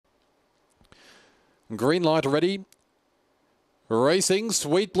Green light ready. Racing,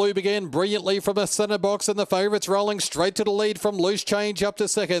 Sweet Blue began brilliantly from the centre box, and the favourites rolling straight to the lead from Loose Change up to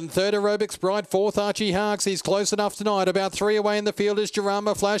second. Third, Aerobics Bright. Fourth, Archie Harks. He's close enough tonight. About 3 away in the field is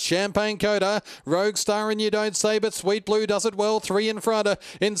Jarama Flash, Champagne Coda, Rogue Star, and You Don't Say, but Sweet Blue does it well. 3 in front.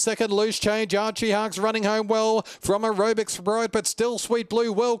 In second, Loose Change. Archie Harks running home well from Aerobics Bright, but still Sweet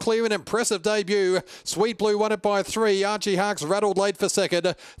Blue well clear. An impressive debut. Sweet Blue won it by 3. Archie Harks rattled late for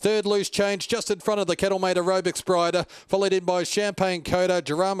second. Third, Loose Change just in front of the Kettlemate Aerobics Bride, followed in by Champagne Coda,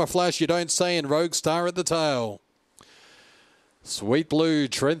 Jarama Flash, You Don't Say, and Rogue Star at the tail. Sweet Blue,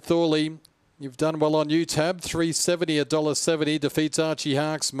 Trent Thorley, you've done well on UTAB. $3.70, $1.70, defeats Archie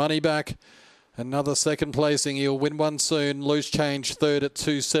Harks, money back. Another second placing, he'll win one soon. Loose Change third at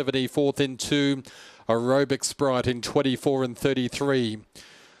 $2.70, fourth in 2. Aerobic Sprite in 24 and 33.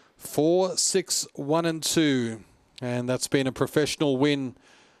 4, 6, 1 and 2. And that's been a professional win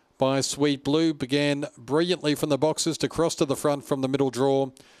by Sweet Blue. Began brilliantly from the boxes to cross to the front from the middle draw.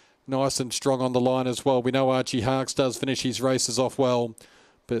 Nice and strong on the line as well. We know Archie Harks does finish his races off well,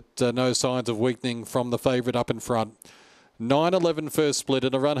 but no signs of weakening from the favourite up in front. 9-11 first split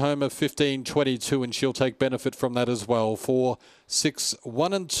and a run home of 15-22, and she'll take benefit from that as well. 4, 6,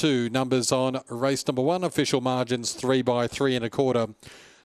 1 and 2 numbers on race number 1. Official margins 3 by 3 1/4.